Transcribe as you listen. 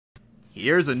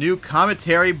Here's a new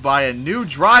commentary by a new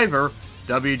driver,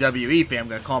 WWE fan, I'm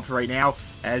going to call him for right now,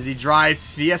 as he drives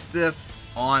Fiesta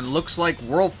on, looks like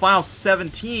World Final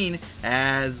 17,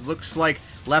 as looks like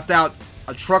left out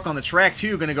a truck on the track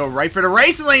too, going to go right for the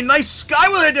racing lane. Nice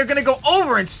skywheel, they're going to go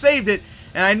over and saved it.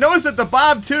 And I noticed that the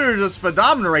Bob Tuner, the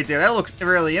speedometer right there, that looks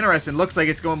really interesting. Looks like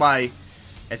it's going by,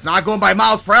 it's not going by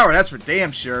miles per hour, that's for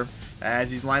damn sure.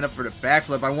 As he's lined up for the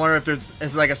backflip. I wonder if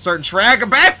it's like a certain track, a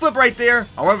backflip right there.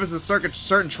 I wonder if it's a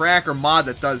certain track or mod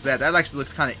that does that. That actually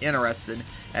looks kind of interesting.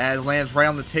 As lands right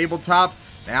on the tabletop.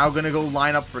 Now going to go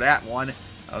line up for that one.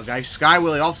 Oh, guys,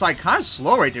 skywheelie offside, kind of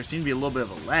slow right there. Seems to be a little bit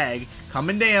of a lag.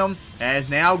 Coming down. As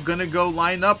now going to go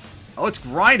line up. Oh, it's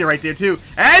Grinder right there too.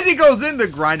 As he goes into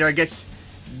Grinder, I guess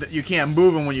you can't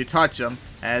move him when you touch him.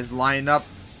 As lined up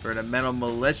for the Metal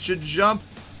Militia jump.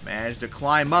 Managed to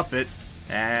climb up it.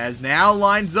 As now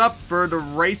lines up for the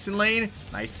racing lane.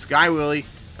 Nice skywheelie.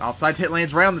 Offside hit,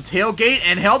 lands right on the tailgate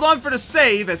and held on for the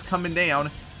save as coming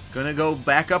down. Gonna go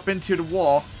back up into the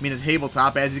wall. I mean the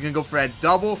tabletop as he's gonna go for that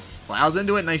double. Plows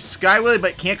into it. Nice skywheelie,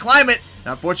 but can't climb it.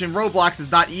 Now, unfortunately, Roblox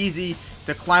is not easy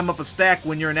to climb up a stack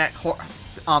when you're in that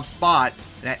spot.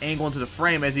 That angle into the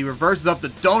frame as he reverses up the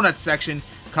donut section.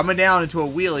 Coming down into a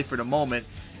wheelie for the moment.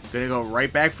 Gonna go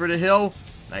right back for the hill.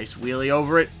 Nice wheelie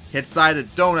over it. Hit side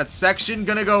of the donut section.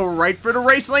 Gonna go right for the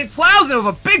race lane. Plows into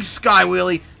a big sky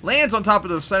wheelie. Lands on top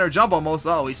of the center jump almost.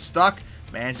 Oh, he's stuck.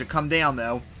 Managed to come down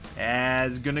though.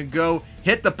 As gonna go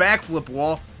hit the backflip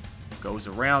wall. Goes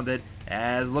around it.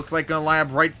 As looks like gonna line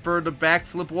up right for the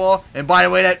backflip wall. And by the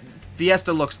way, that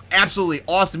Fiesta looks absolutely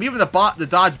awesome. Even the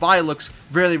Dodge body looks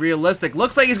really realistic.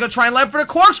 Looks like he's gonna try and land for the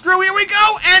corkscrew. Here we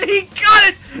go. And he got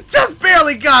it. Just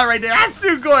barely got it right there. That's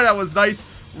too good. That was nice.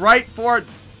 Right for it.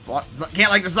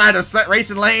 Can't like decide the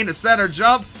racing lane, the center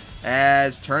jump.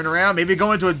 As turn around, maybe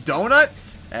go into a donut.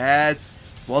 As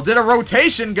well, did a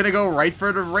rotation, gonna go right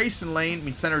for the racing lane, I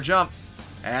mean center jump.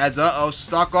 As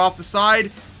stuck off the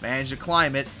side, managed to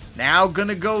climb it. Now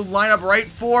gonna go line up right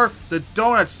for the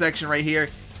donut section right here.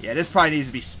 Yeah, this probably needs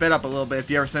to be sped up a little bit if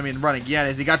you ever send me to run again.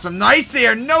 As he got some nice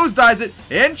air, nosedives it,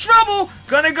 in trouble.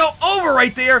 Gonna go over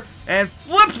right there and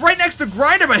flips right next to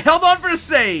Grinder, but held on for the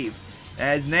save.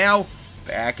 As now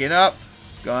backing up.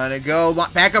 Gonna go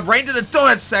back up right into the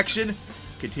donut section.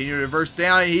 Continue to reverse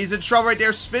down. And he's in trouble right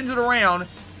there. Spins it around.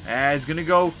 As gonna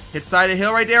go hit side of the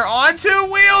hill right there. On two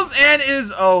wheels and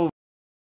is over.